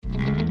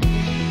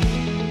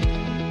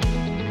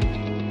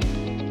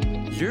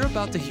You're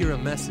about to hear a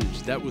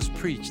message that was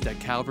preached at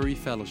Calvary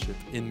Fellowship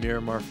in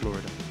Miramar,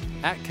 Florida.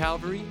 At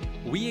Calvary,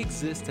 we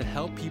exist to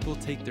help people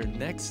take their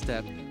next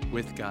step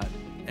with God,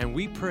 and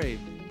we pray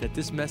that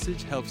this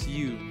message helps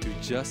you do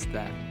just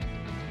that.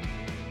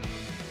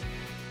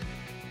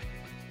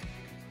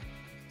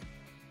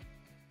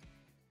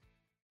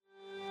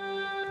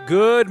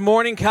 Good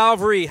morning,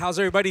 Calvary. How's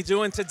everybody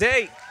doing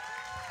today?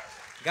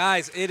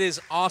 Guys, it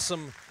is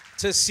awesome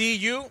to see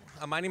you.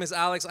 My name is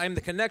Alex. I'm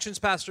the Connections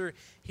Pastor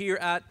here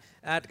at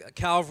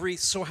Calvary.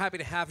 So happy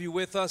to have you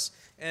with us.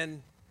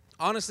 And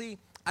honestly,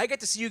 I get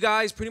to see you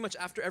guys pretty much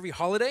after every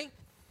holiday,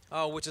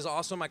 which is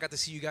awesome. I got to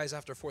see you guys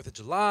after 4th of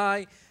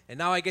July, and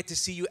now I get to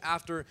see you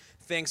after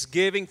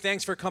Thanksgiving.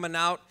 Thanks for coming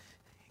out.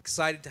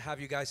 Excited to have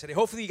you guys today.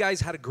 Hopefully you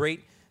guys had a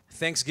great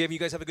Thanksgiving. You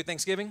guys have a good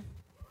Thanksgiving?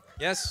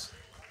 Yes?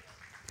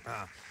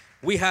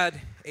 We had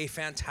a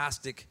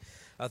fantastic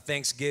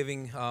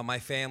Thanksgiving, my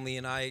family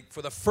and I.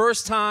 For the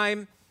first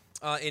time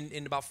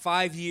in about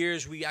 5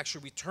 years, we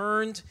actually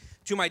returned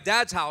to my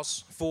dad's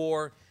house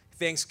for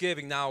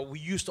Thanksgiving. Now, we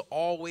used to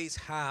always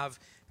have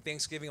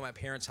Thanksgiving at my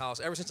parents' house.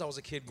 Ever since I was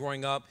a kid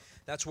growing up,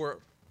 that's where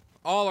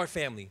all our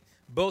family,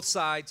 both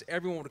sides,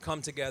 everyone would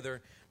come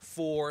together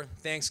for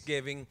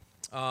Thanksgiving.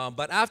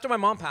 But after my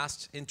mom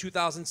passed in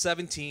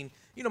 2017,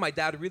 my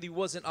dad really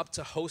wasn't up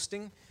to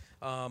hosting,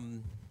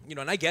 and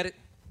I get it.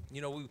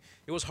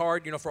 It was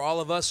hard, for all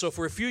of us. So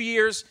for a few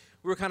years,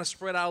 we were kind of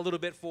spread out a little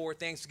bit for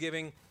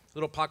Thanksgiving,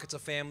 little pockets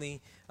of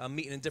family,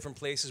 meeting in different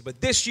places. But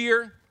this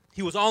year,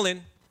 he was all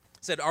in,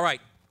 said, all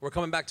right, we're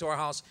coming back to our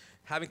house,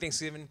 having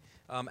Thanksgiving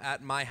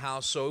at my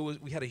house. So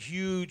we had a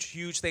huge,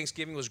 huge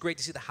Thanksgiving. It was great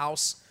to see the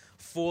house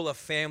full of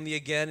family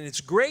again. And it's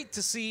great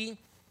to see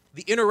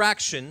the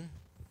interaction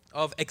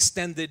of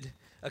extended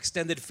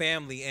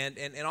family.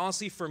 And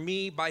honestly, for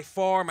me, by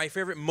far, my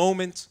favorite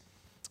moment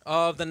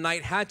of the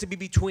night had to be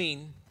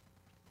between,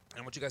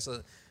 I want you guys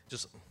to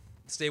just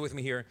stay with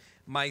me here,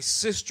 my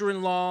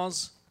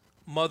sister-in-law's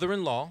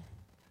mother-in-law,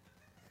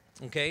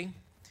 okay,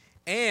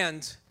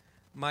 and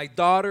my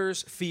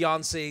daughter's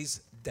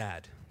fiance's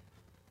dad.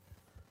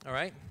 All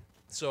right?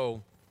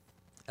 So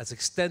as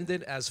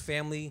extended as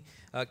family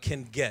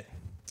can get.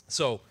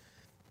 So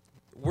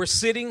we're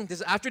sitting, this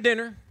is after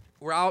dinner,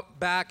 we're out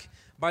back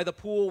by the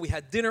pool. We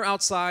had dinner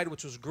outside,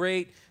 which was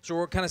great. So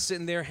we're kind of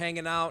sitting there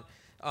hanging out.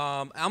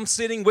 I'm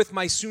sitting with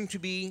my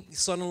soon-to-be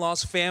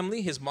son-in-law's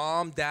family, his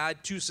mom,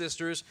 dad, 2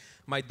 sisters.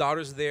 My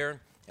daughter's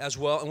there as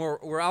well. And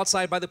we're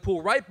outside by the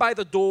pool, right by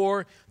the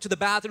door to the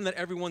bathroom that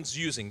everyone's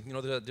using.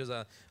 There's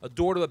a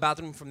door to the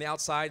bathroom from the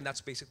outside, and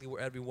that's basically where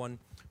everyone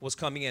was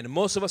coming in. And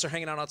most of us are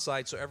hanging out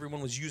outside, so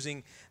everyone was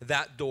using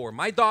that door.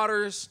 My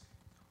daughter's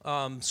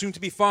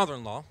soon-to-be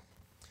father-in-law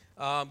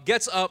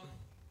gets up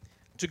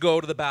to go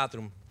to the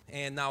bathroom.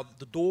 And now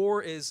the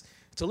door it's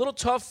a little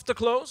tough to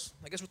close,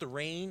 I guess with the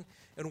rain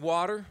and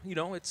water,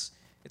 it's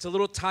a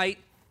little tight,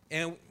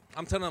 and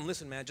I'm telling him,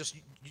 listen, man, just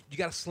you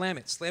got to slam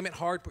it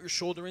hard, put your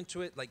shoulder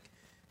into it, like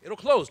it'll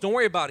close. Don't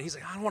worry about it. He's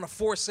like, I don't want to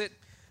force it.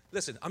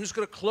 Listen, I'm just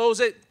gonna close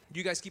it.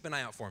 You guys keep an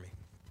eye out for me.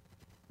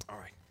 All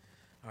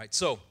right.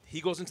 So he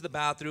goes into the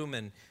bathroom,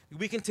 and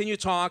we continue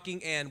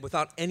talking, and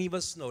without any of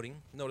us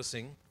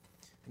noticing,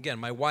 again,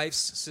 my wife's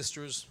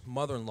sister's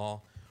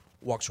mother-in-law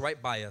walks right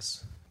by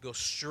us, goes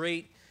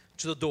straight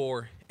to the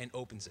door, and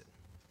opens it,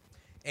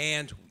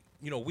 and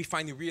we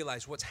finally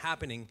realize what's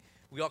happening.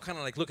 We all kind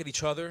of look at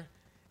each other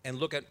and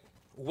look at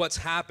what's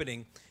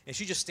happening. And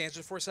she just stands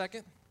there for a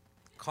second,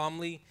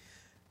 calmly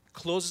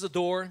closes the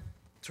door,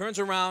 turns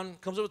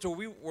around, comes over to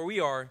where we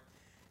are,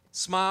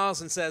 smiles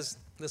and says,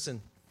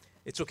 listen,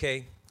 it's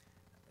okay.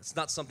 It's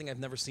not something I've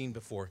never seen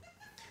before.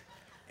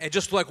 And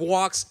just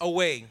walks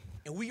away.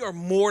 And we are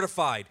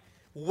mortified,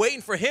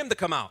 waiting for him to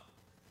come out,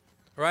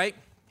 right?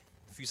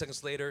 A few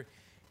seconds later,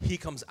 he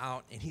comes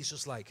out and he's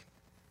just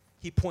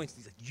he points,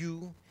 he's like,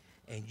 you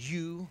and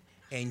you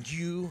and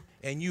you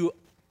and you,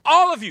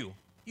 all of you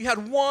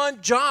had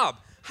one job.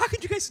 How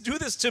could you guys do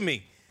this to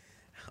me?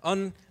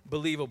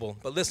 Unbelievable.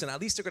 But listen,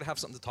 at least they're going to have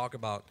something to talk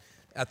about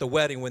at the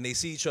wedding when they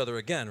see each other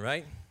again,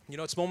 right?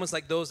 It's moments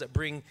like those that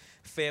bring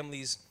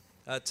families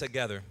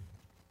together.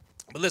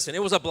 But listen,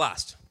 it was a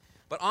blast.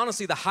 But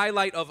honestly, the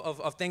highlight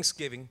of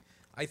Thanksgiving,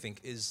 I think,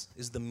 is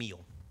the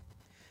meal.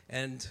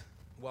 And,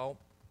 well,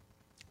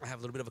 I have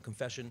a little bit of a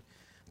confession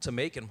to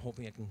make, and I'm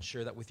hoping I can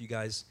share that with you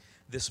guys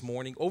this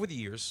morning. Over the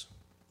years,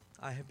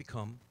 I have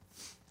become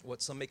what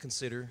some may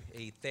consider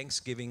a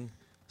Thanksgiving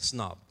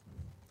snob.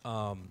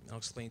 I'll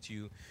explain to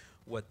you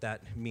what that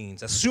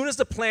means. As soon as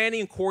the planning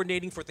and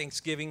coordinating for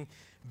Thanksgiving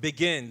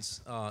begins,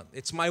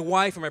 it's my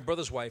wife and my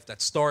brother's wife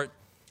that start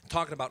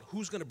talking about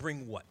who's going to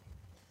bring what.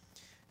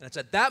 And it's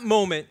at that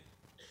moment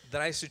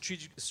that I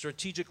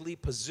strategically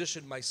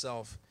position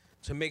myself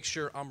to make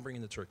sure I'm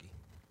bringing the turkey.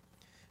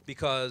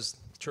 Because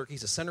turkey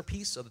is the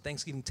centerpiece of the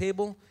Thanksgiving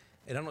table,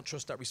 and I don't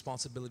trust that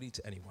responsibility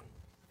to anyone,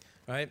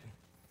 right?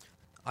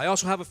 I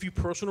also have a few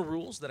personal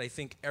rules that I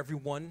think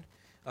everyone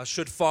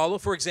should follow.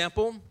 For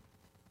example,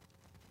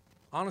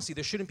 honestly,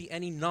 there shouldn't be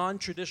any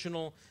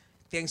non-traditional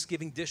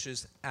Thanksgiving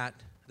dishes at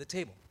the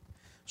table.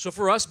 So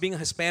for us, being a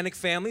Hispanic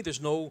family,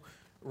 there's no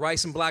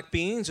rice and black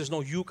beans. There's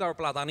no yuca or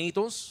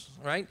platanitos,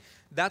 right?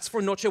 That's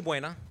for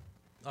Nochebuena.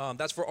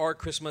 That's for our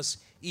Christmas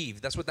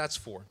Eve. That's what that's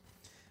for.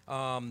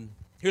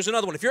 Here's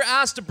another one. If you're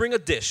asked to bring a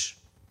dish,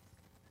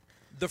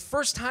 the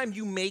first time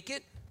you make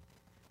it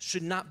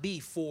should not be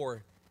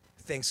for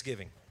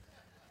Thanksgiving.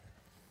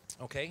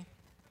 Okay?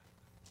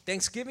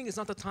 Thanksgiving is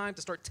not the time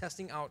to start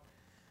testing out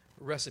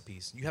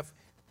recipes.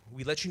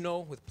 We let you know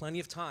with plenty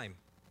of time.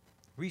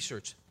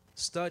 Research,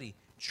 study,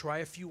 try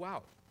a few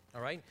out,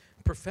 all right?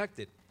 Perfect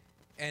it.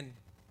 And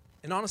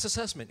an honest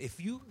assessment. If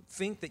you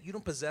think that you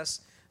don't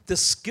possess the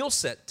skill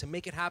set to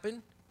make it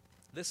happen,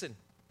 listen,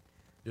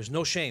 there's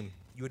no shame.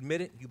 You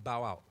admit it, you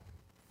bow out,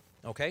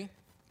 okay?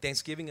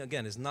 Thanksgiving,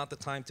 again, is not the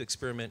time to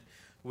experiment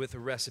with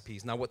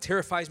recipes. Now, what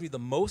terrifies me the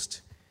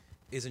most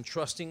is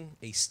entrusting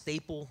a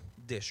staple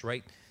dish,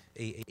 right?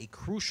 A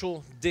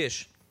crucial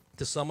dish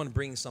to someone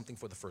bringing something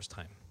for the first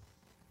time.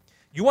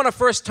 You want a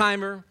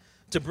first-timer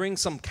to bring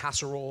some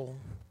casserole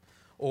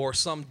or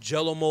some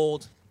Jell-O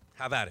mold,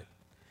 have at it.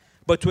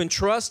 But to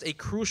entrust a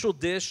crucial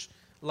dish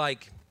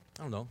like,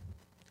 I don't know,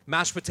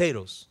 mashed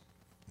potatoes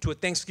to a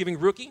Thanksgiving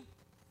rookie,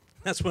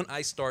 that's when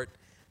I start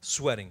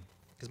sweating.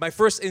 Because my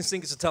first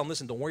instinct is to tell them,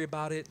 listen, don't worry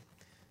about it.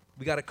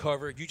 We got it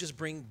covered. You just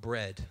bring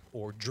bread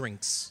or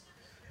drinks,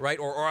 right?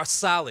 Or a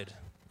salad,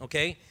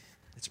 okay?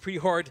 It's pretty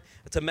hard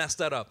to mess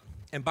that up.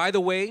 And by the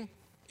way,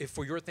 if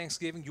for your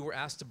Thanksgiving you were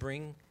asked to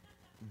bring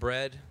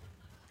bread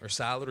or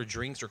salad or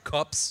drinks or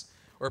cups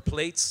or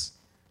plates,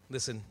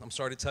 listen, I'm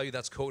sorry to tell you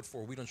that's code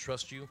for we don't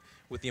trust you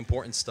with the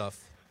important stuff.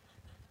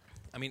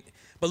 I mean,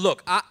 but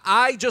look,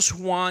 I just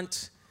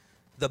want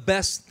the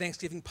best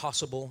Thanksgiving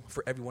possible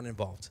for everyone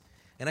involved.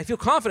 And I feel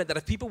confident that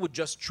if people would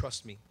just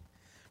trust me,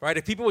 right?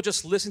 If people would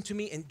just listen to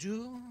me and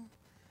do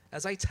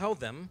as I tell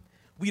them,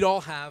 we'd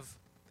all have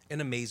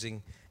an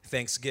amazing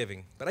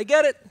Thanksgiving. But I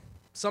get it.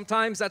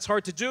 Sometimes that's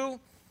hard to do.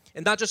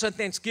 And not just on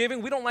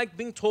Thanksgiving. We don't like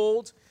being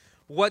told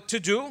what to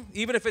do,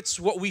 even if it's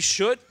what we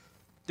should.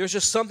 There's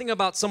just something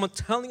about someone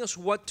telling us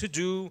what to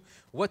do,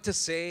 what to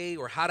say,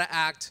 or how to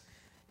act.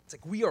 It's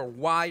like we are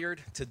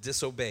wired to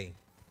disobey.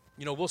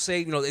 You know, we'll say,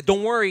 you know,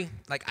 don't worry.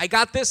 Like, I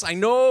got this. I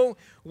know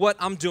what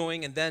I'm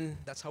doing. And then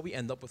that's how we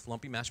end up with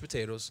lumpy mashed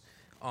potatoes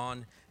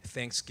on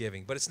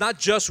Thanksgiving. But it's not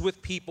just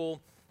with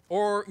people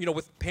or, you know,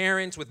 with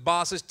parents, with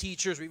bosses,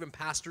 teachers, or even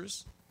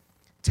pastors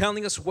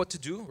telling us what to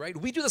do, right?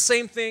 We do the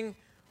same thing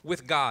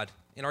with God.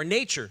 In our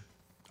nature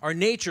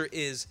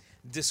is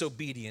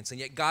disobedience. And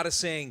yet God is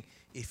saying,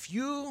 if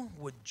you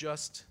would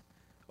just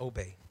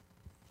obey,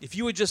 if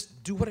you would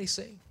just do what I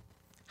say,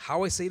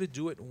 how I say to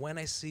do it, when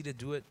I say to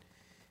do it,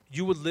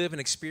 you would live and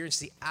experience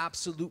the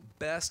absolute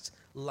best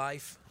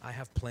life I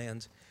have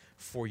planned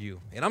for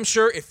you. And I'm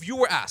sure if you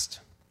were asked,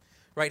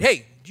 right,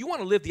 hey, do you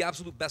want to live the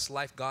absolute best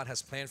life God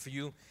has planned for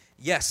you?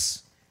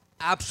 Yes,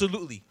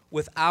 absolutely,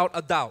 without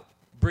a doubt.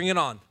 Bring it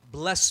on.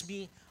 Bless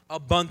me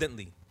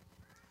abundantly.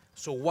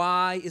 So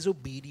why is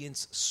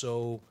obedience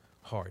so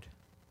hard?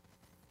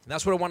 And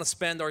that's what I want to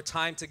spend our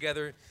time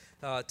together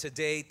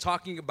today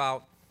talking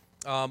about.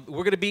 We're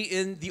going to be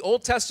in the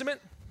Old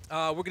Testament.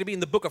 We're going to be in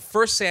the book of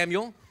 1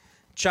 Samuel,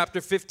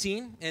 chapter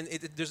 15. And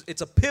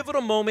it's a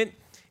pivotal moment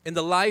in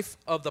the life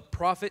of the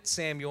prophet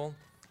Samuel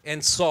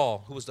and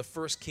Saul, who was the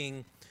first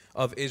king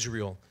of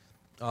Israel.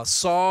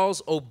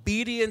 Saul's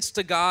obedience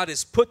to God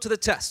is put to the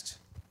test.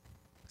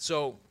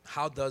 So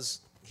how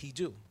does he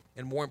do?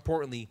 And more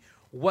importantly,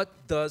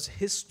 what does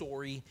his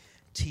story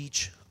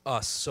teach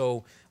us?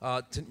 So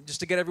just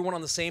to get everyone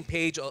on the same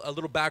page, a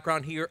little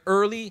background here.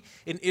 Early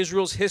in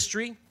Israel's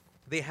history,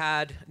 they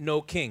had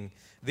no king.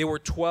 There were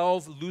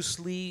 12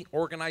 loosely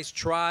organized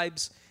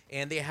tribes,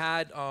 and they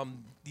had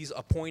these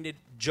appointed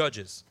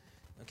judges.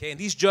 Okay, and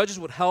these judges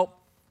would help,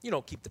 you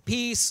know, keep the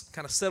peace,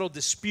 kind of settle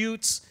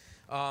disputes.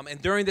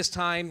 And during this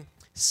time,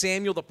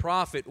 Samuel the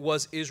prophet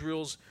was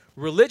Israel's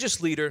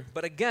religious leader,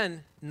 but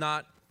again,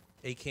 not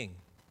a king.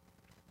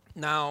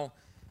 Now,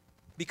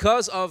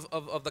 because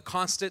of the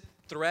constant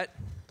threat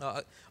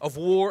of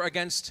war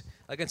against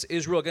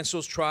Israel, against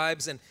those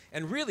tribes,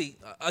 and really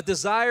a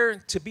desire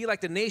to be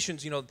like the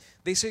nations, you know,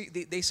 they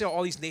say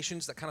all these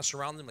nations that kind of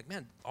surround them, like,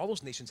 man, all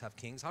those nations have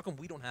kings. How come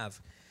we don't have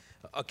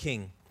a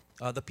king?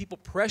 The people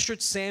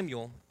pressured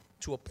Samuel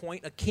to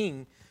appoint a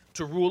king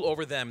to rule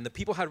over them. And the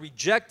people had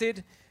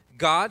rejected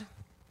God.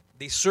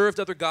 They served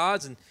other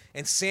gods,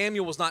 and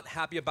Samuel was not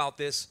happy about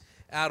this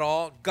at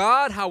all.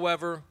 God,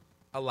 however,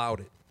 allowed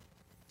it.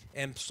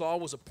 And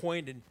Saul was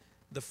appointed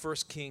the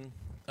first king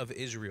of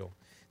Israel.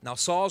 Now,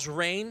 Saul's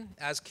reign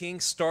as king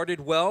started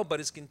well, but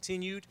his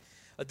continued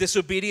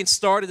disobedience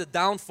started the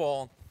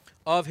downfall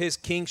of his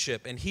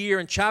kingship. And here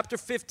in chapter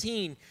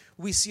 15,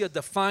 we see a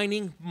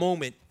defining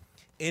moment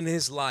in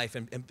his life.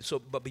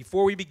 But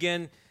before we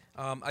begin,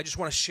 I just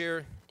want to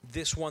share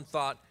this one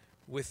thought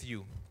with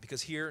you,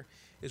 because here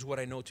is what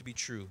I know to be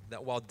true,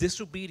 that while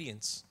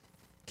disobedience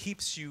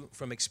keeps you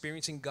from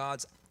experiencing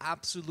God's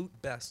absolute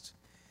best,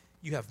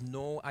 you have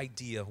no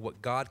idea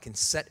what God can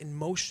set in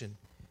motion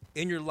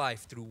in your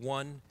life through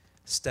one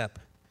step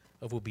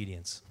of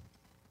obedience.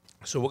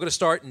 So we're going to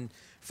start in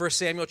 1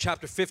 Samuel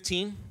chapter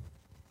 15.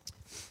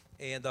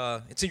 And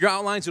it's in your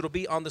outlines. It'll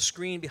be on the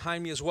screen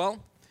behind me as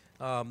well.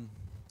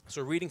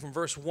 So reading from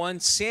verse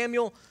 1,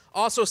 Samuel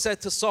also said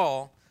to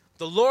Saul,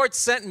 "The Lord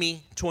sent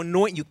me to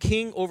anoint you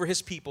king over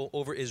his people,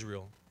 over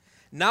Israel.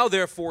 Now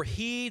therefore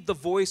heed the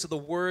voice of the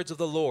words of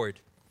the Lord.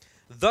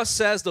 Thus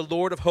says the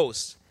Lord of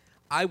hosts,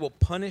 I will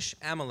punish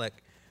Amalek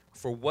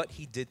for what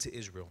he did to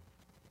Israel,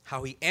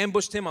 how he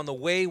ambushed him on the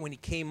way when he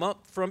came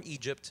up from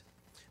Egypt.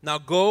 Now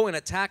go and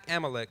attack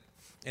Amalek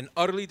and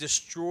utterly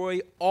destroy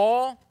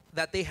all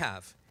that they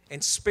have,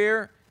 and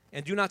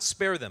do not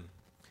spare them,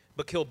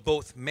 but kill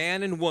both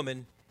man and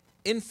woman,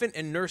 infant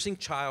and nursing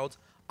child,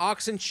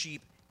 oxen,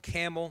 sheep,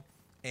 camel,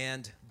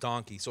 and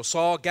donkey." So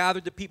Saul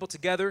gathered the people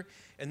together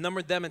and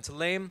numbered them in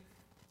Telaim,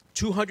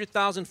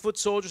 200,000 foot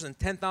soldiers and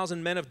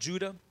 10,000 men of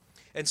Judah.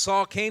 And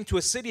Saul came to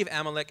a city of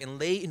Amalek and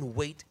lay in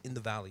wait in the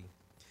valley.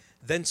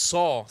 Then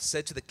Saul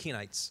said to the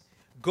Kenites,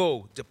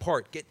 "Go,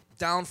 depart, get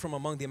down from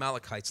among the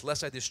Amalekites,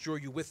 lest I destroy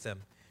you with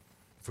them.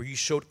 For you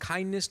showed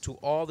kindness to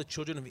all the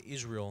children of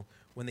Israel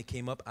when they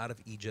came up out of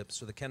Egypt."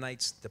 So the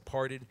Kenites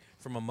departed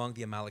from among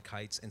the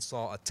Amalekites, and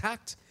Saul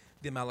attacked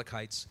the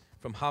Amalekites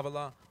from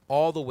Havilah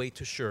all the way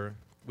to Shur,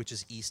 which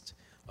is east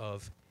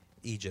of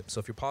Egypt. So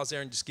if you pause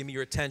there and just give me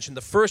your attention,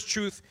 the first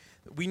truth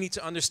that we need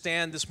to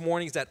understand this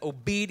morning is that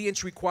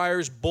obedience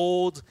requires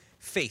bold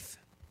faith.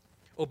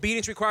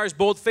 Obedience requires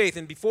bold faith.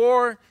 And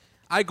before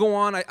I go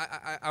on,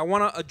 I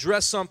want to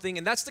address something,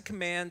 and that's the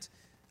command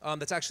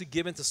that's actually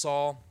given to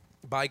Saul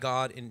by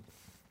God in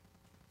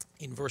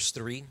verse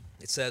 3.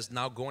 It says,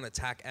 "Now go and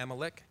attack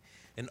Amalek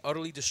and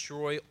utterly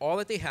destroy all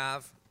that they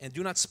have, and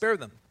do not spare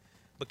them,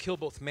 but kill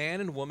both man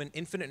and woman,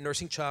 infant and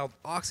nursing child,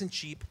 ox and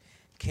sheep,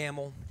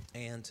 camel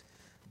and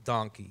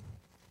donkey."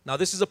 Now,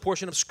 this is a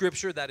portion of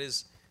Scripture that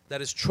is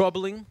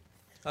troubling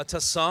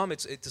to some.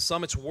 To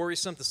some, it's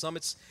worrisome. To some,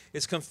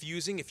 it's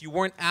confusing. If you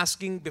weren't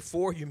asking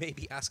before, you may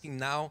be asking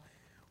now,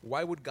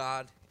 why would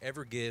God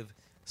ever give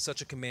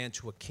such a command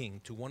to a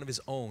king, to one of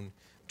his own,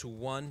 to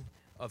one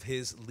of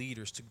his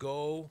leaders, to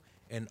go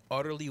and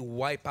utterly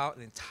wipe out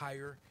an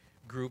entire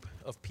group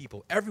of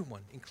people,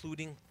 everyone,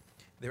 including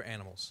their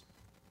animals?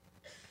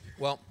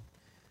 Well,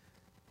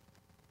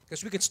 I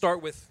guess we can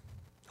start with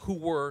who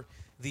were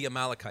the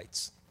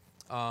Amalekites.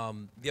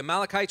 The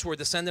Amalekites were a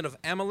descendant of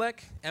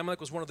Amalek. Amalek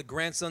was one of the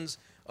grandsons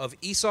of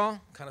Esau.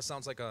 Kind of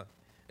sounds like a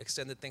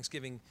extended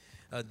Thanksgiving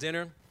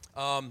dinner.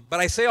 But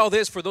I say all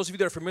this for those of you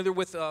that are familiar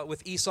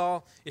with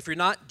Esau. If you're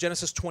not,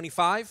 Genesis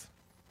 25.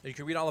 You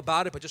can read all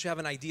about it, but just so you have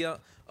an idea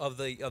of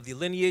the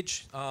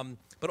lineage.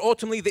 But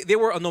ultimately, they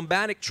were a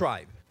nomadic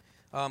tribe,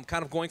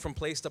 kind of going from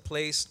place to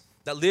place,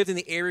 that lived in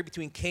the area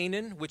between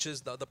Canaan, which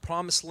is the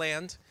promised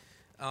land,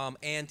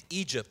 and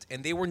Egypt.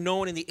 And they were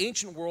known in the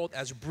ancient world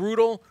as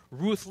brutal,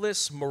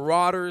 ruthless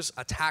marauders,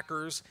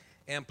 attackers,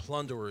 and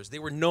plunderers. They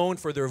were known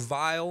for their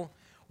vile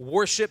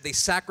worship. They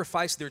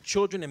sacrificed their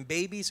children and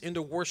babies in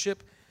their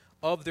worship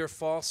of their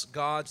false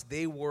gods.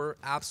 They were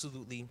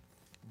absolutely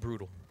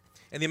brutal.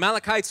 And the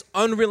Amalekites'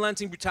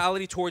 unrelenting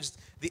brutality towards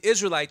the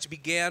Israelites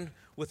began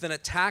with an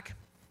attack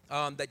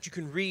that you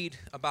can read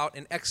about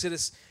in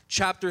Exodus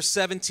chapter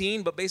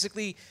 17. But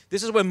basically,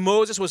 this is when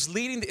Moses was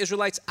leading the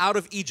Israelites out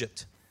of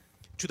Egypt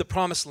to the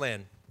promised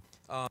land.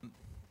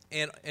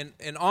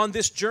 And on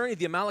this journey,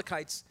 the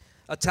Amalekites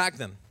attacked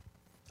them,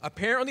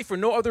 apparently for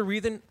no other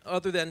reason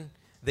other than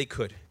they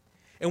could.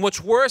 And what's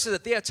worse is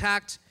that they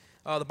attacked,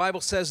 the Bible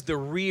says, the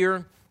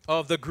rear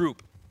of the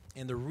group.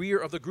 And the rear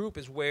of the group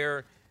is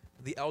where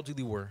the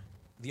elderly were,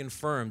 the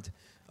infirmed,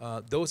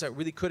 those that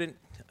really couldn't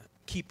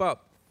keep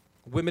up,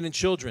 women and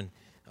children,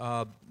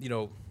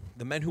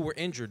 the men who were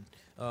injured,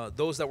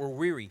 those that were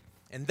weary.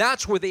 And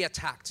that's where they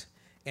attacked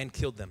and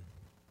killed them.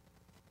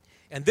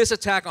 And this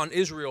attack on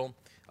Israel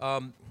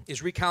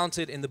is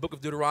recounted in the book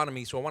of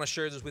Deuteronomy. So I want to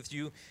share this with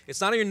you.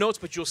 It's not in your notes,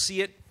 but you'll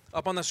see it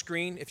up on the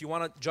screen. If you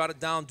want to jot it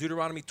down,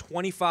 Deuteronomy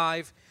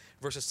 25,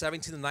 verses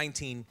 17 to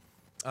 19.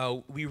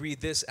 We read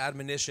this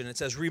admonition. It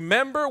says,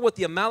 "Remember what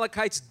the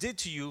Amalekites did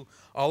to you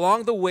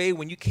along the way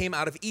when you came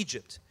out of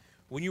Egypt.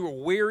 When you were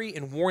weary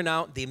and worn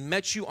out, they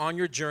met you on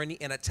your journey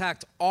and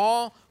attacked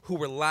all who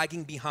were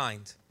lagging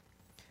behind.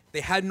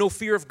 They had no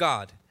fear of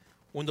God.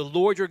 When the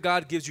Lord your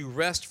God gives you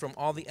rest from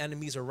all the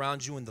enemies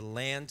around you in the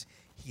land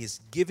he is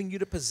giving you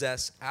to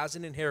possess as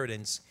an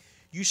inheritance,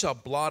 you shall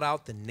blot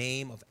out the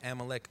name of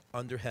Amalek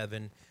under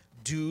heaven.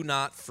 Do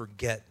not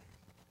forget."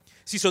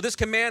 See, so this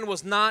command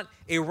was not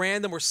a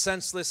random or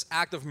senseless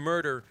act of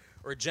murder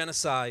or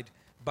genocide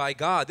by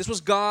God. This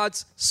was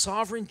God's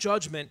sovereign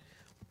judgment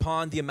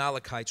upon the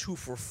Amalekites, who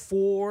for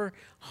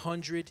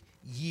 400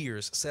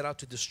 years set out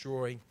to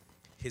destroy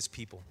his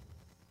people.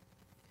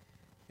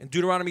 In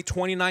Deuteronomy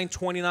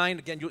 29:29,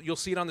 again, you'll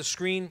see it on the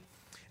screen.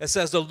 It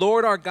says, "The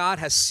Lord our God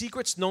has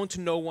secrets known to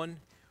no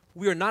one.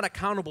 We are not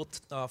accountable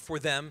for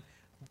them,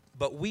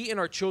 but we and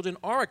our children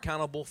are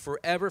accountable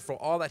forever for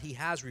all that he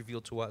has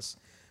revealed to us,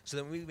 so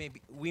that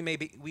we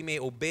may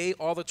obey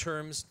all the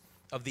terms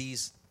of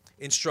these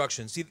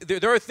instructions." See,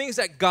 there are things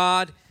that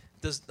God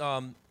does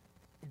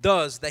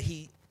that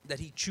he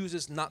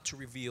chooses not to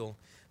reveal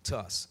to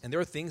us, and there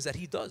are things that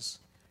he does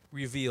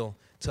reveal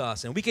to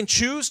us. And we can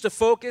choose to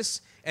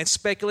focus and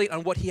speculate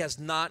on what he has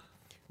not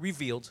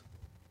revealed,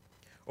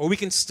 or we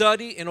can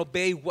study and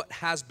obey what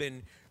has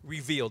been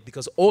revealed,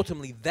 because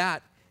ultimately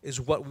that is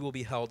what we will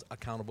be held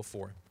accountable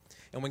for.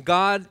 And when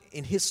God,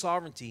 in his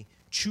sovereignty,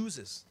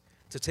 chooses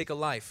to take a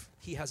life,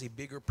 he has a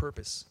bigger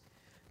purpose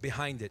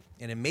behind it.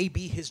 And it may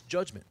be his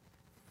judgment,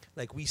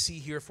 like we see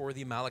here for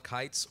the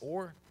Amalekites,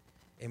 or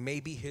it may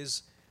be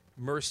his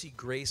mercy,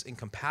 grace, and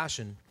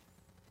compassion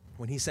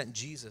when he sent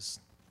Jesus,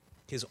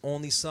 his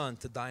only son,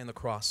 to die on the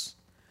cross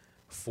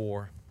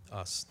for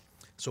us.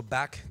 So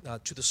back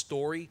to the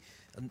story.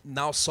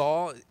 Now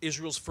Saul,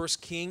 Israel's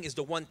first king, is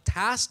the one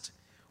tasked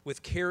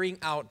with carrying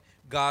out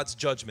God's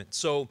judgment.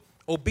 So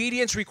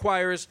obedience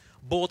requires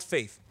bold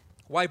faith.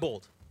 Why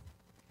bold?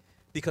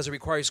 Because it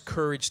requires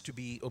courage to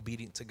be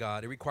obedient to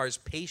God. It requires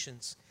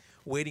patience,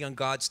 waiting on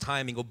God's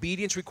timing.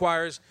 Obedience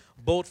requires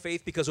bold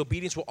faith because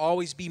obedience will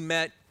always be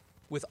met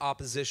with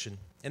opposition.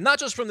 And not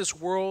just from this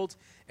world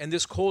and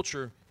this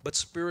culture, but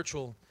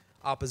spiritual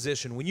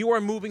opposition. When you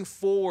are moving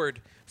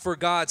forward for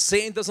God,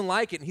 Satan doesn't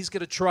like it, and he's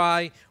going to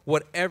try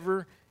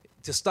whatever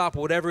to stop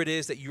whatever it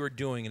is that you are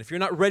doing. And if you're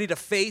not ready to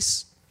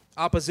face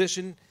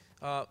opposition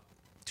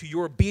to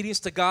your obedience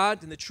to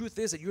God, then the truth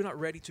is that you're not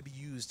ready to be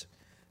used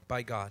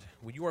by God.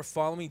 When you are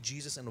following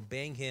Jesus and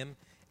obeying him,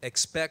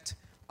 expect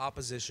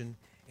opposition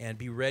and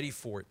be ready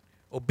for it.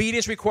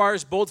 Obedience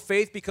requires bold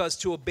faith because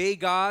to obey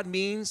God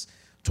means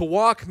to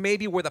walk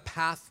maybe where the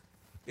path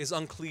is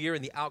unclear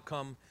and the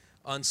outcome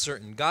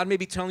uncertain. God may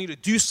be telling you to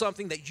do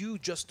something that you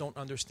just don't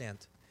understand.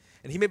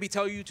 And he may be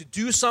telling you to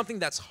do something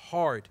that's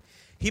hard.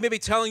 He may be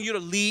telling you to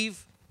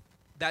leave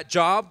that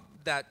job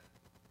that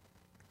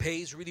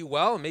pays really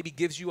well and maybe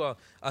gives you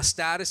a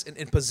status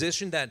and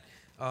position that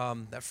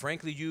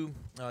frankly you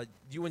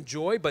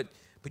enjoy, but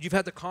you've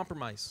had to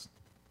compromise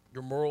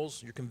your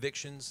morals, your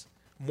convictions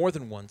more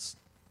than once,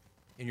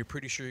 and you're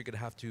pretty sure you're going to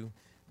have to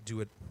do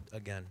it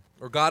again.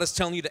 Or God is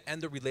telling you to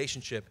end the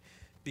relationship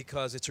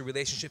because it's a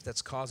relationship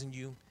that's causing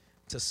you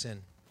to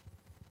sin.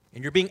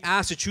 And you're being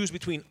asked to choose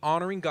between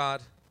honoring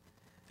God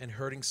and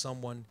hurting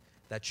someone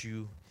that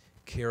you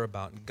care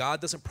about. And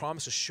God doesn't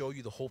promise to show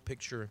you the whole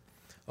picture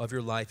of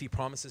your life. He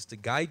promises to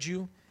guide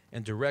you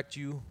and direct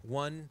you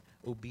one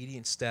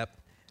obedient step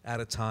at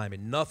a time.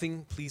 And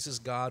nothing pleases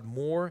God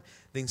more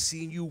than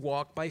seeing you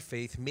walk by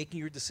faith, making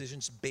your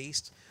decisions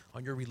based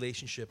on your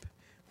relationship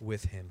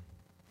with him.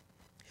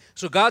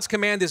 So God's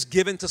command is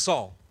given to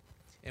Saul.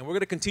 And we're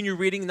going to continue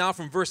reading now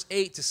from verse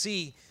 8 to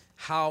see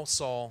how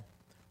Saul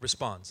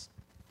responds.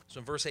 So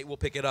in verse 8, we'll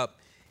pick it up.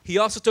 He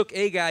also took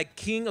Agag,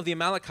 king of the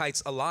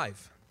Amalekites,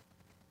 alive,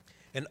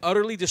 and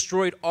utterly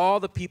destroyed all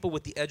the people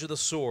with the edge of the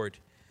sword.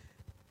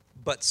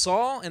 But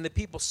Saul and the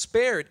people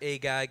spared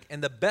Agag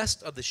and the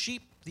best of the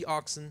sheep, the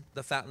oxen,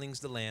 the fatlings,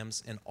 the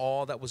lambs, and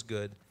all that was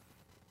good,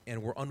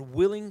 and were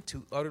unwilling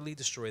to utterly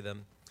destroy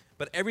them.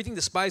 But everything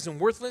despised and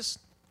worthless,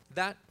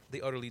 that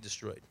they utterly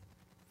destroyed.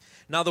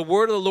 Now the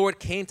word of the Lord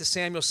came to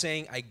Samuel,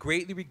 saying, I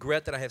greatly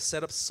regret that I have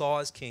set up Saul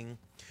as king,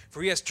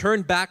 for he has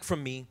turned back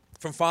from me,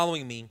 from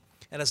following me,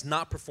 and has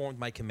not performed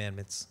my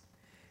commandments.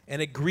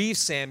 And it grieved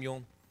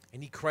Samuel,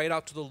 and he cried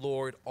out to the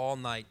Lord all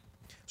night.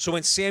 So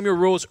when Samuel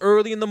rose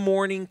early in the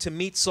morning to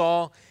meet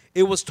Saul,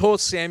 it was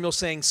told Samuel,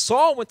 saying,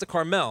 Saul went to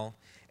Carmel,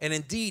 and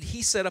indeed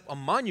he set up a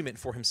monument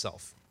for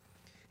himself.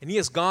 And he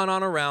has gone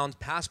on around,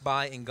 passed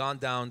by, and gone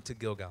down to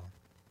Gilgal.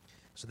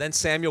 So then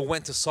Samuel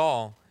went to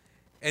Saul,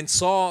 and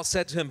Saul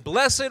said to him,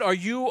 Blessed are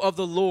you of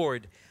the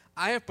Lord.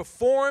 I have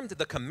performed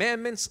the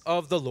commandments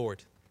of the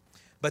Lord.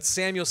 But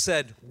Samuel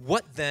said,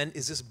 What then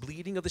is this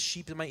bleating of the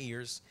sheep in my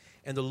ears,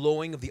 and the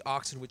lowing of the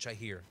oxen which I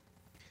hear?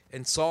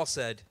 And Saul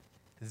said,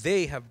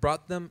 They have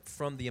brought them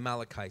from the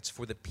Amalekites,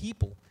 for the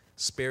people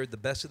spared the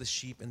best of the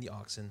sheep and the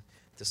oxen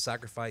to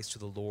sacrifice to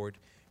the Lord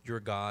your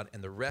God,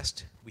 and the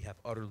rest we have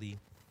utterly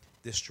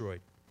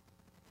destroyed.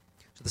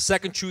 So the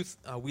second truth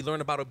we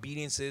learn about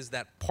obedience is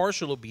that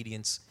partial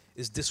obedience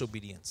is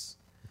disobedience.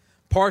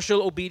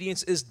 Partial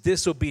obedience is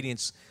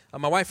disobedience.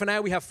 My wife and I,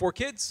 we have 4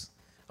 kids.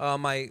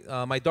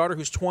 My daughter,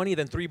 who's 20,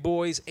 then 3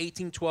 boys,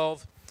 18,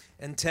 12,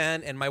 and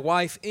 10. And my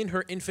wife, in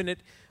her infinite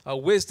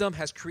wisdom,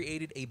 has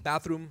created a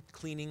bathroom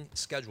cleaning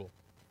schedule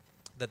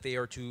that they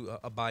are to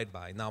abide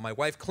by. Now, my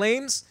wife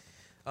claims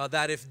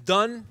that if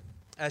done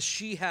as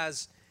she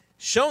has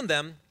shown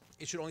them,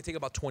 it should only take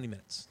about 20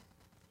 minutes.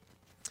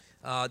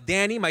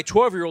 Danny, my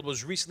 12-year-old,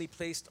 was recently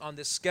placed on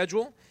this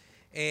schedule,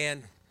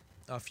 and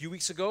a few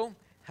weeks ago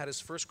had his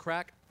first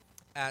crack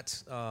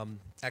at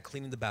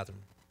cleaning the bathroom.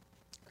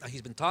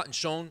 He's been taught and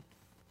shown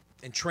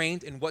and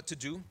trained in what to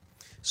do.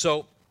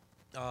 So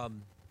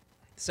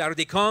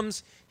Saturday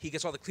comes, he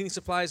gets all the cleaning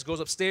supplies, goes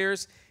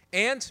upstairs,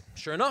 and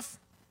sure enough,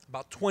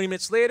 about 20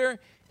 minutes later,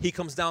 he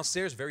comes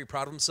downstairs, very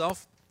proud of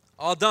himself.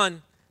 All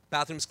done,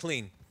 bathroom's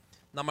clean.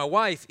 Now my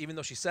wife, even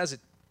though she says it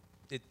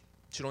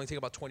should only take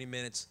about 20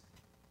 minutes,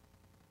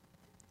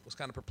 was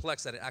kind of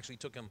perplexed that it actually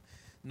took him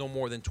no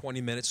more than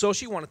 20 minutes. So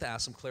she wanted to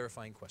ask some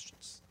clarifying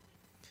questions.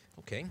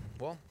 Okay,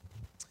 well,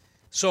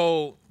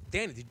 so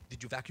Danny,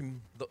 did you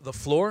vacuum the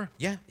floor?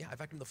 Yeah, I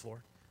vacuumed the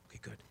floor. Okay,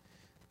 good.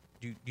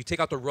 Do you take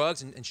out the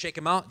rugs and shake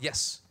them out?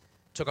 Yes.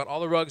 Took out all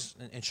the rugs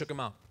and shook them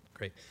out.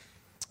 Great.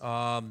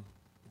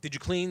 Did you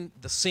clean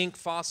the sink,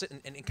 faucet,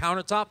 and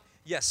countertop?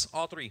 Yes,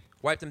 all three.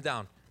 Wipe them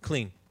down.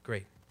 Clean.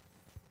 Great.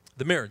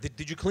 The mirror.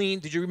 Did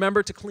you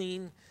remember to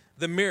clean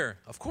the mirror?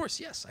 Of course,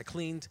 yes. I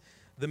cleaned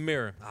the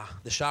mirror.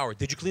 The shower.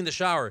 Did you clean the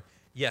shower?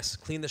 Yes,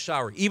 clean the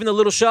shower. Even the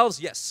little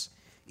shelves? Yes.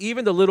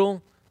 Even the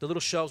little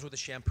shelves where the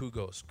shampoo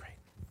goes. Great.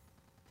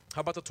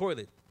 How about the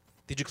toilet?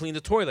 Did you clean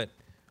the toilet?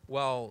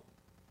 Well,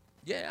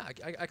 yeah,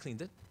 I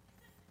cleaned it.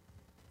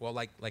 Well,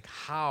 like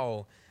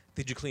how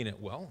did you clean it?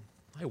 Well,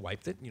 I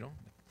wiped it,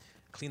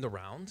 cleaned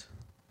around,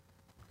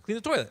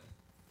 cleaned the toilet.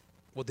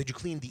 Well, did you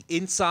clean the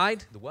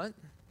inside? The what?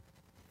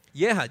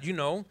 Yeah,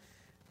 the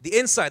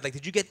inside. Like,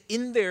 did you get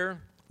in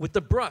there with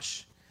the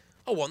brush?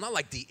 Oh, well, not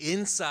like the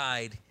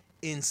inside,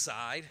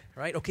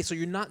 right? Okay, so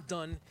you're not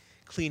done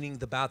cleaning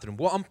the bathroom.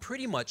 Well, I'm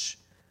pretty much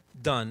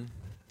done,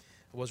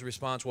 was the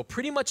response. Well,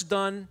 pretty much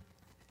done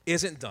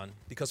isn't done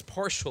because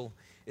partial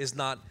is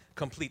not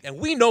complete. And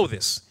we know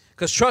this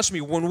because, trust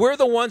me, when we're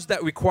the ones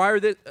that require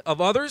it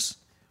of others,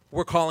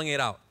 we're calling it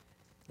out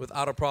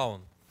without a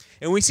problem.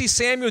 And we see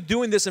Samuel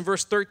doing this in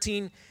verse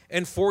 13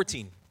 and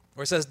 14,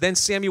 where it says, Then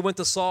Samuel went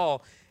to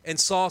Saul, and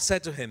Saul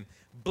said to him,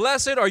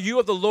 Blessed are you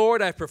of the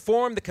Lord, I have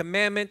performed the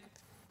commandment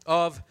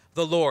of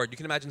the Lord. You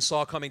can imagine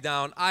Saul coming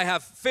down. I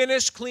have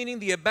finished cleaning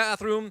the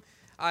bathroom.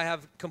 I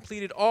have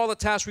completed all the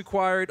tasks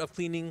required of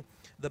cleaning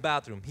the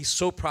bathroom. He's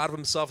so proud of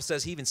himself. It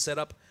says he even set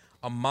up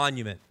a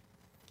monument.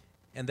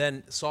 And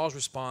then Saul's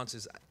response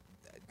is,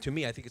 to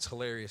me, I think it's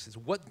hilarious, is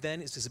what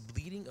then is this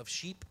bleating of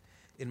sheep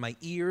in my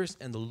ears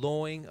and the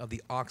lowing of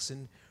the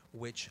oxen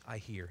which I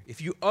hear?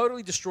 If you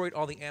utterly destroyed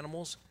all the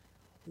animals,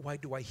 why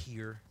do I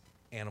hear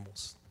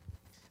animals?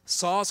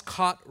 Saul's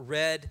caught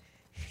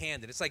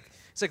red-handed. It's like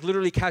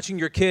literally catching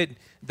your kid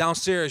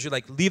downstairs. You're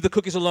like, leave the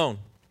cookies alone.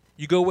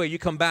 You go away, you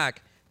come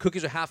back,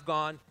 cookies are half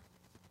gone,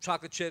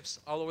 chocolate chips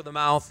all over the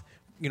mouth,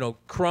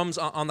 crumbs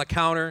on the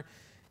counter.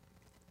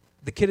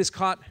 The kid is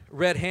caught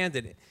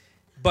red-handed.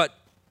 But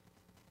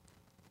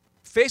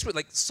faced with,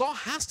 Saul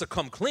has to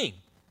come clean,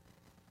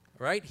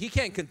 right? He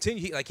can't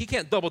continue. He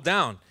can't double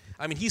down.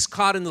 I mean, he's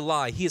caught in the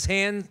lie. His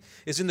hand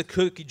is in the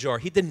cookie jar.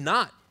 He did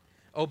not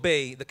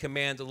obey the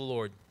command of the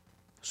Lord.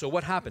 So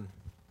what happened?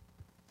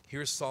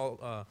 Here's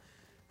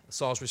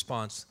Saul's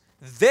response.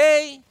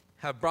 They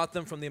have brought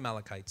them from the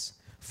Amalekites.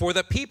 For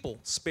the people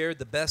spared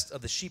the best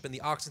of the sheep and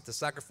the oxen to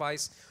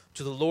sacrifice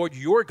to the Lord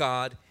your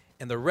God,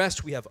 and the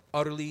rest we have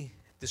utterly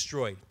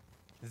destroyed.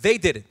 They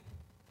did it.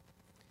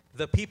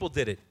 The people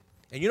did it.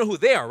 And you know who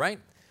they are, right?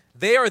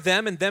 They are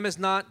them, and them is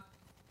not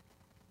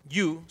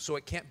you, so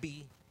it can't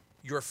be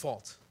your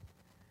fault.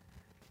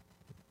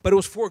 But it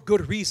was for a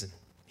good reason,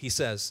 he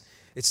says.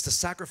 It's to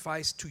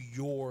sacrifice to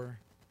your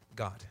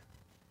God.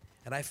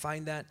 And I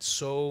find that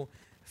so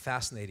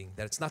fascinating,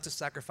 that it's not to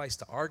sacrifice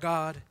to our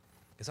God.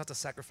 It's not to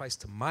sacrifice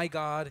to my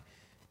God.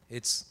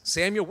 It's,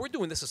 Samuel, we're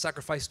doing this to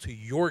sacrifice to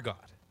your God.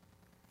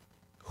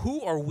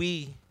 Who are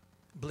we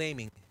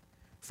blaming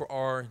for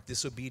our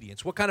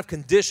disobedience? What kind of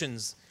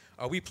conditions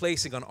are we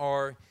placing on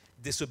our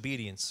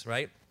disobedience,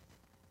 right?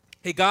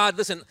 Hey, God,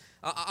 listen,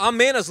 I'm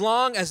in as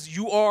long as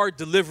you are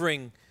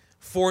delivering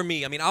for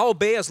me. I mean, I'll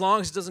obey as long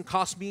as it doesn't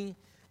cost me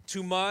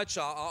too much.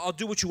 I'll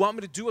do what you want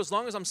me to do as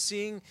long as I'm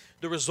seeing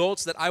the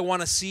results that I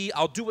want to see.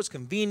 I'll do what's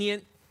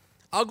convenient.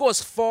 I'll go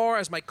as far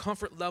as my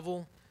comfort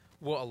level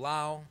will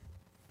allow.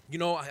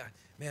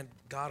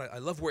 God, I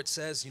love where it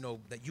says,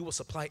 that you will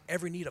supply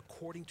every need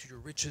according to your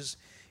riches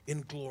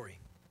in glory.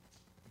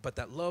 But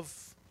that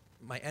love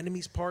my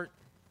enemies part,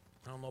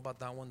 I don't know about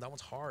that one. That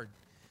one's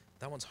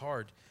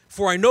hard.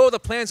 For I know the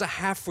plans I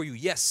have for you.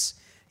 Yes,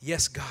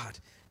 God.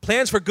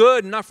 Plans for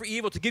good and not for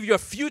evil, to give you a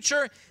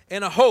future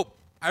and a hope.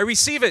 I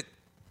receive it.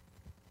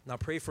 Now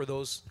pray for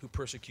those who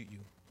persecute you.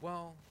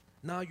 Well,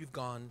 now you've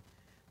gone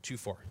too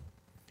far.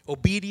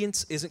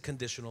 Obedience isn't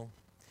conditional.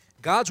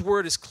 God's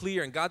word is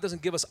clear, and God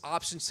doesn't give us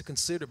options to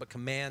consider, but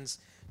commands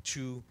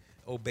to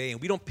obey. And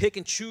we don't pick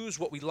and choose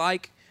what we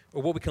like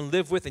or what we can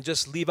live with and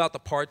just leave out the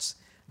parts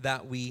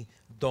that we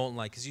don't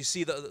like. Because you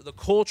see, the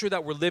culture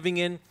that we're living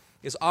in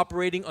is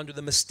operating under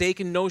the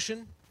mistaken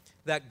notion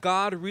that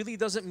God really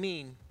doesn't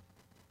mean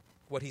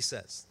what he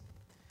says.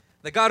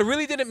 That God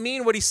really didn't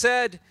mean what he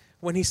said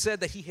when he said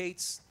that he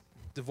hates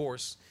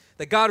divorce.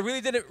 That God really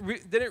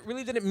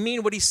didn't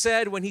mean what he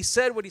said when he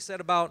said what he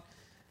said about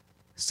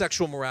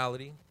sexual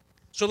morality.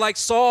 So like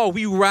Saul,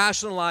 we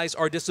rationalize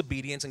our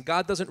disobedience, and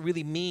God doesn't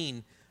really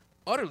mean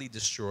utterly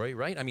destroy,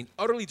 right? I mean,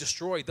 utterly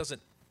destroy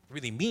doesn't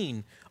really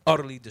mean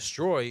utterly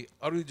destroy.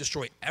 Utterly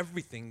destroy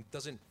everything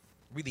doesn't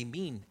really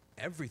mean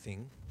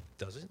everything,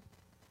 does it?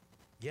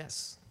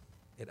 Yes,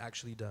 it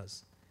actually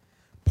does.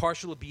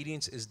 Partial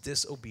obedience is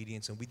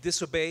disobedience, and we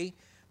disobey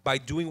by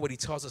doing what he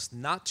tells us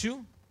not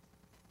to,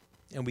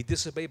 and we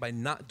disobey by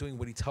not doing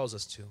what he tells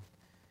us to.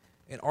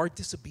 And our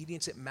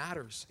disobedience, it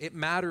matters. It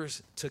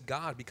matters to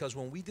God, because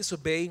when we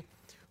disobey,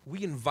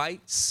 we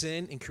invite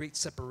sin and create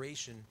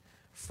separation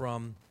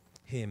from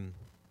him.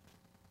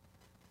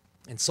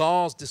 And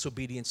Saul's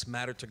disobedience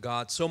mattered to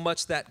God so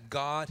much that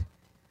God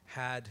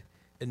had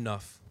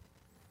enough.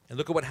 And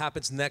look at what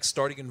happens next,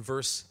 starting in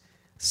verse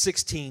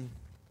 16.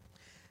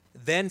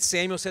 Then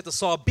Samuel said to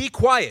Saul, "Be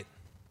quiet."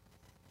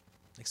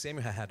 Like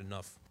Samuel had had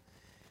enough.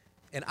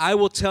 "And I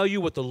will tell you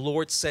what the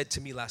Lord said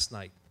to me last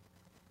night."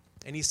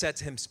 And he said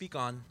to him, "Speak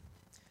on."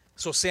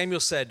 So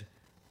Samuel said,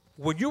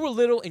 "When you were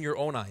little in your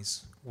own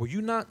eyes, were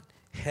you not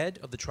head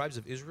of the tribes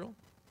of Israel?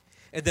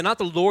 And did not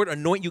the Lord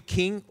anoint you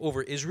king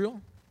over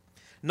Israel?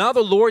 Now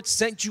the Lord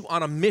sent you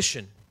on a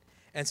mission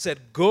and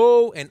said,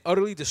 'Go and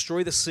utterly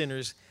destroy the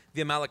sinners,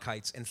 the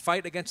Amalekites, and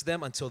fight against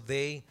them until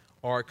they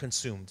are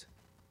consumed.'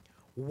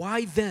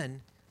 Why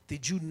then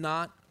did you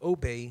not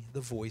obey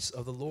the voice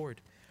of the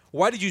Lord?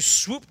 Why did you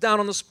swoop down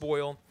on the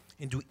spoil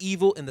and do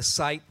evil in the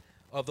sight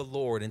of the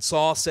Lord?" And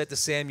Saul said to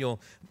Samuel,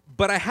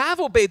 "But I have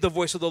obeyed the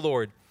voice of the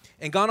Lord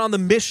and gone on the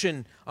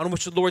mission on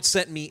which the Lord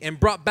sent me and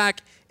brought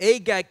back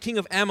Agag, king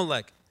of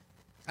Amalek.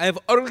 I have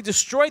utterly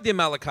destroyed the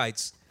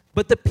Amalekites,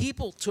 but the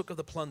people took of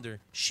the plunder,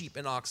 sheep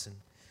and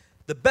oxen,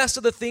 the best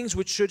of the things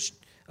which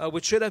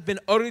should have been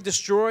utterly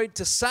destroyed,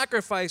 to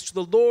sacrifice to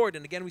the Lord,"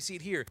 and again we see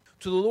it here,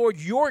 "to the Lord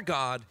your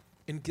God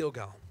in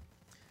Gilgal."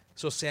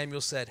 So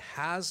Samuel said,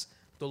 "Has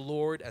the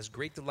Lord as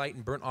great delight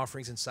in burnt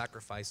offerings and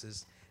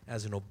sacrifices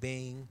as in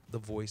obeying the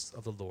voice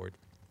of the Lord?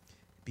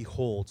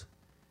 Behold,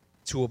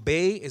 to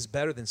obey is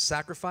better than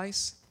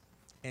sacrifice,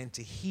 and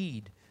to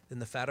heed than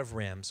the fat of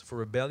rams. For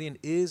rebellion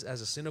is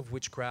as a sin of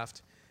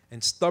witchcraft,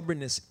 and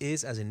stubbornness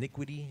is as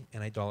iniquity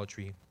and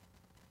idolatry.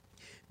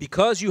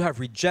 Because you have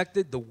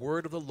rejected the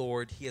word of the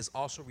Lord, he has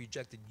also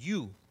rejected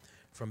you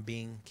from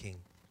being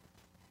king."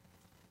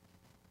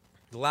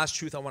 The last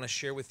truth I want to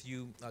share with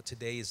you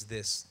today is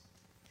this: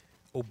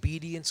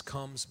 obedience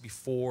comes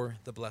before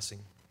the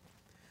blessing.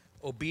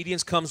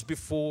 Obedience comes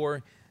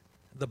before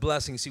the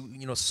blessing.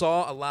 See,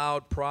 Saul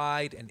allowed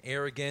pride and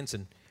arrogance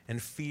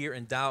and fear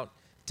and doubt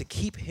to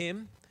keep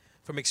him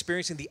from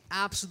experiencing the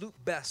absolute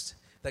best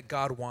that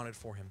God wanted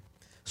for him.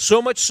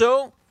 So much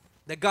so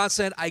that God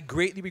said, "I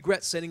greatly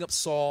regret setting up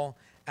Saul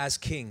as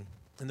king."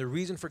 And the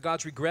reason for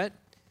God's regret,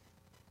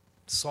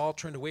 Saul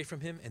turned away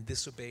from him and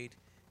disobeyed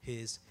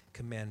his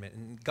commandment.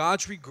 And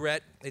God's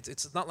regret,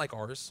 it's not like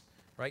ours,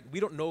 right? We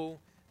don't know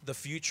the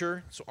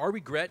future, so our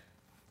regret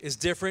is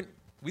different.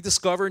 We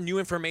discover new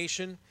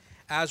information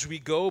as we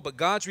go, but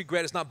God's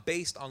regret is not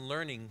based on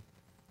learning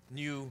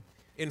new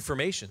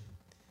information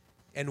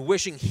and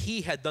wishing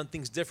he had done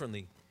things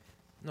differently.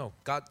 No,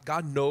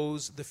 God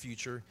knows the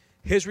future.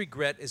 His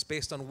regret is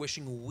based on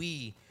wishing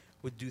we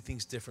would do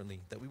things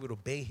differently, that we would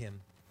obey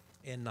him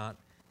and not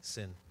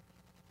sin.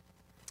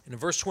 And in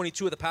verse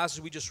 22 of the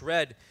passage we just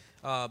read,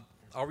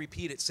 I'll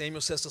repeat it.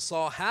 Samuel says to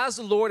Saul, "Has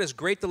the Lord as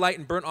great delight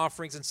in burnt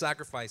offerings and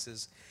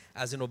sacrifices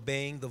as in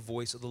obeying the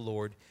voice of the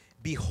Lord?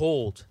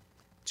 Behold,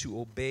 to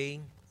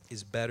obey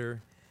is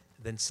better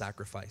than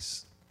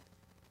sacrifice,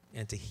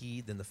 and to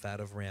heed than the fat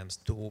of rams."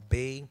 To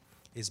obey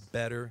is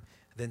better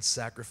than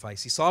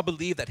sacrifice. See, Saul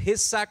believed that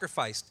his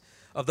sacrifice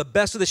of the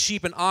best of the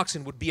sheep and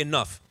oxen would be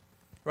enough,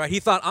 right? He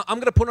thought, "I'm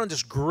going to put on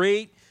this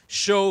great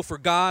show for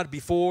God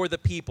before the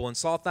people." And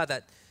Saul thought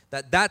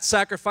that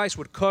sacrifice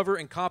would cover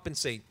and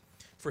compensate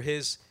for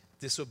his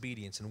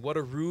disobedience. And what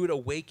a rude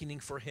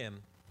awakening for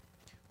him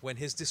when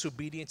his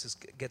disobedience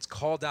gets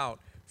called out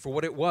for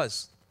what it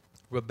was: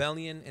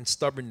 rebellion and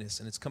stubbornness.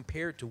 And it's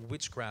compared to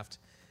witchcraft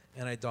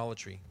and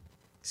idolatry.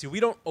 See, we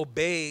don't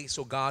obey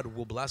so God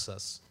will bless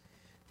us.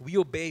 We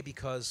obey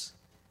because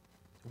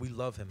we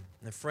love him.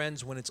 And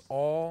friends, when it's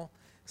all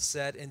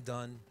said and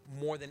done,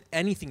 more than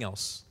anything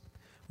else,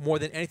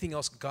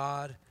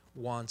 God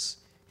wants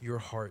your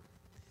heart.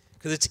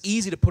 Because it's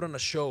easy to put on a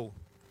show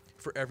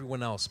for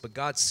everyone else, but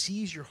God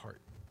sees your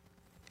heart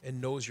and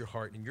knows your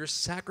heart, and your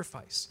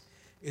sacrifice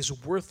is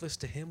worthless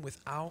to him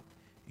without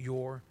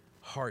your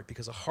heart,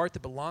 because a heart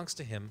that belongs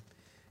to him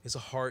is a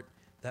heart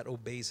that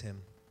obeys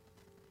him.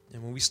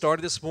 And when we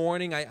started this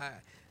morning,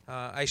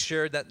 I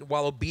shared that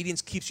while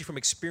obedience keeps you from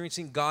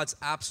experiencing God's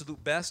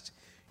absolute best,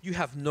 you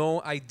have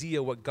no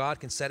idea what God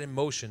can set in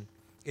motion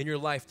in your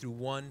life through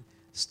one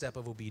step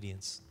of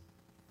obedience.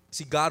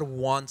 See, God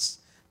wants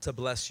to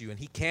bless you, and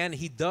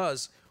he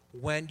does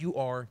when you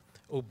are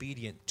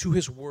obedient to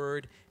his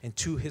word and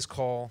to his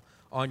call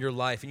on your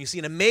life. And you see,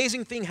 an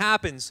amazing thing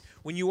happens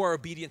when you are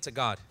obedient to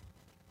God.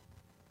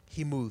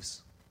 He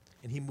moves,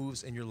 and he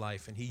moves in your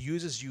life, and he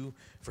uses you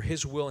for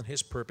his will and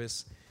his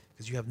purpose,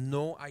 because you have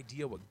no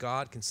idea what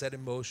God can set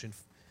in motion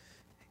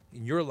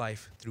in your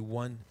life through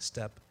one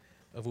step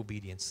of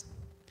obedience.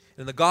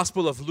 In the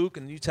Gospel of Luke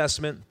in the New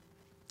Testament,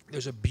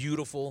 there's a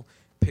beautiful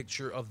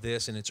picture of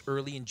this, and it's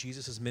early in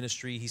Jesus'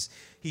 ministry.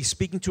 He's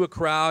speaking to a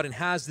crowd and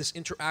has this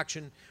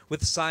interaction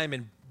with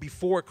Simon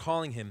before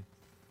calling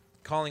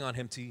on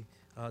him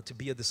to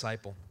be a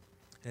disciple.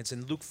 And it's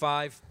in Luke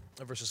 5,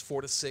 verses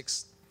 4 to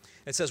 6.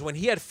 It says, "When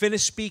he had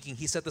finished speaking,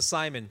 he said to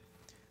Simon,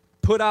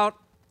 'Put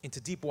out into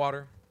deep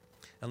water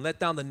and let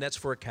down the nets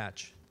for a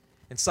catch.'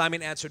 And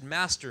Simon answered,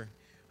 'Master,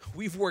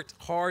 we've worked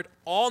hard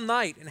all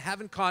night and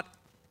haven't caught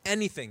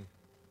anything.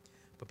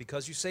 But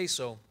because you say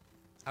so,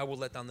 I will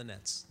let down the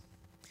nets.'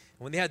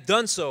 And when they had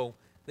done so,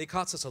 they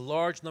caught such a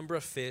large number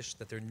of fish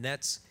that their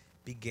nets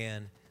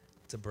began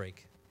to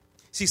break.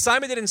 See,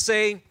 Simon didn't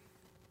say,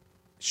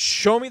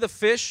 show me the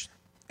fish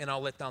and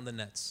I'll let down the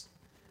nets.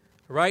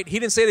 Right? He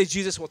didn't say to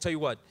Jesus, well, I'll tell you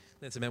what,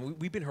 listen, man,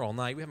 we've been here all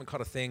night. We haven't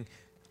caught a thing.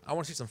 I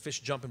want to see some fish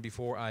jumping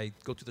before I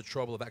go through the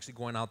trouble of actually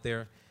going out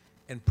there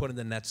and putting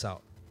the nets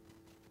out.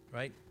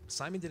 Right?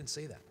 Simon didn't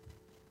say that.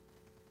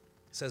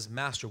 He says,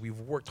 Master, we've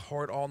worked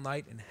hard all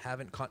night and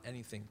haven't caught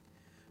anything.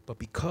 But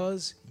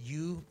because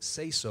you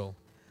say so,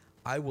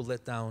 I will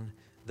let down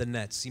the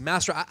nets. See,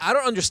 Master, I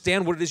don't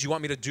understand what it is you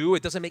want me to do.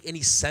 It doesn't make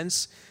any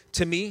sense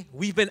to me.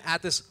 We've been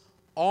at this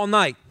all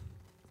night.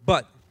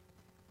 But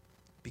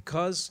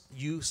because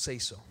you say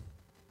so.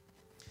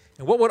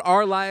 And what would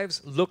our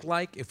lives look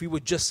like if we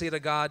would just say to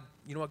God,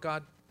 you know what,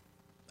 God,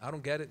 I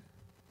don't get it.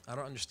 I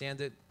don't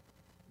understand it.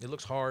 It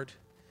looks hard.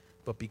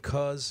 But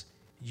because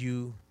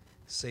you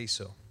say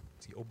so.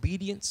 See,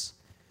 obedience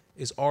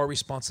is our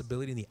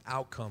responsibility and the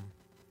outcome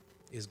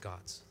is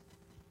God's.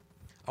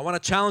 I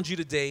want to challenge you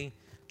today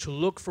to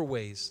look for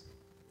ways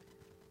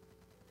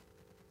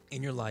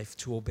in your life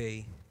to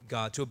obey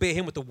God, to obey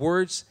Him with the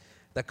words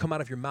that come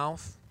out of your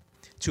mouth,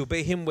 to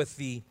obey Him with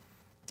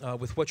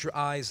what your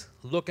eyes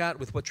look at,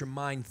 with what your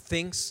mind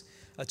thinks,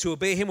 to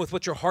obey Him with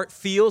what your heart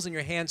feels and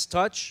your hands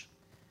touch,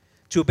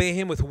 to obey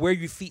Him with where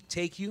your feet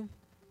take you.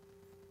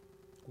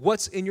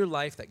 What's in your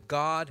life that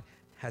God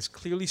has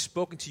clearly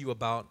spoken to you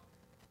about,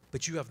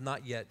 but you have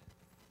not yet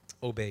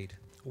obeyed?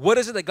 What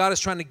is it that God is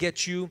trying to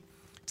get you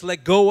to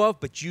let go of,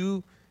 but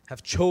you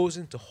have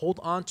chosen to hold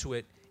on to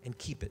it and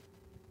keep it?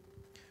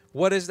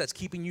 What is it that's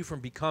keeping you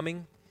from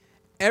becoming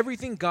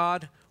everything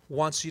God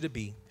wants you to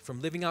be,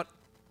 from living out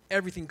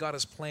everything God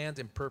has planned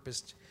and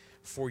purposed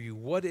for you?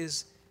 What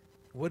is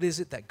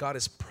it that God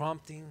is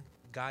prompting,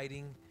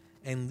 guiding,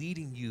 and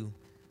leading you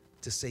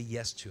to say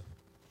yes to?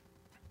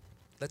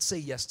 Let's say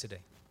yes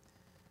today.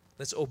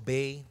 Let's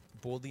obey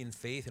boldly in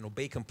faith and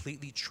obey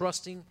completely,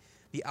 trusting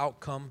the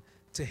outcome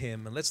to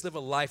Him. And let's live a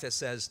life that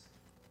says,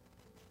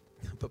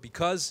 but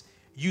because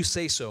you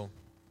say so,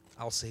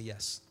 I'll say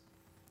yes.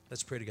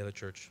 Let's pray together,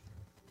 church.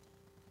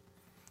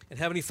 And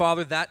Heavenly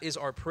Father, that is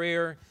our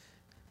prayer,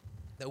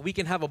 that we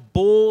can have a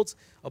bold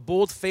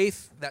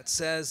faith that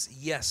says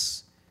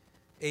yes,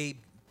 a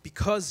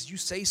because you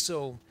say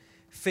so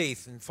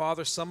faith. And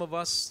Father, some of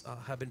us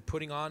have been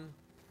putting on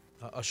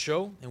a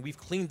show, and we've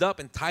cleaned up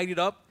and tidied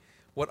up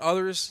what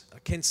others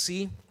can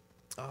see,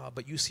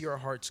 but you see our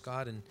hearts,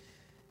 God,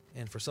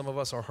 and for some of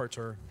us, our hearts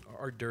are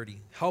dirty.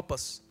 Help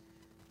us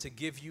to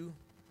give you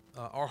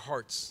our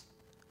hearts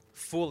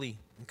fully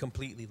and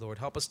completely, Lord.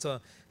 Help us to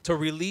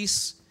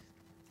release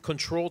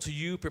control to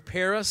you.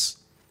 Prepare us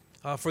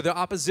for the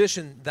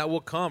opposition that will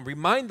come.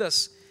 Remind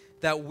us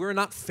that we're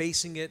not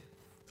facing it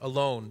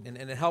alone,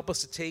 and help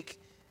us to take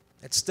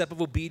that step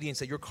of obedience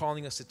that you're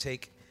calling us to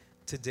take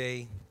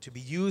today, to be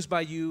used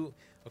by you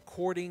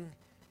according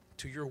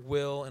to your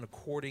will and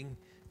according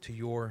to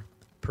your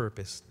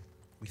purpose.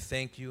 We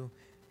thank you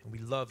and we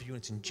love you, and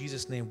it's in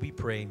Jesus' name we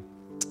pray.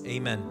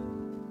 Amen.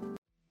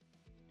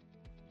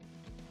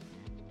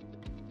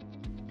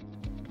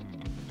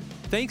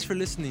 Thanks for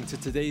listening to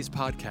today's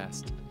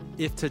podcast.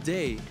 If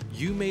today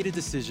you made a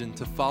decision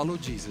to follow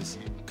Jesus,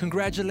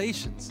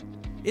 congratulations.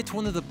 It's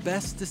one of the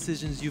best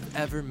decisions you've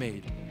ever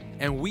made.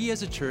 And we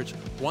as a church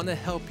want to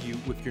help you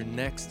with your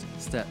next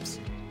steps.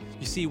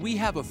 You see, we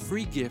have a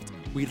free gift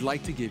we'd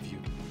like to give you.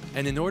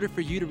 And in order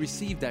for you to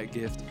receive that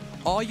gift,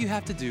 all you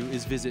have to do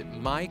is visit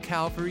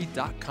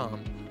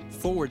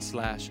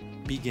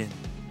mycalvary.com/begin.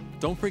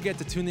 Don't forget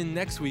to tune in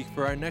next week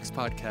for our next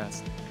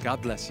podcast.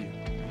 God bless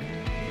you.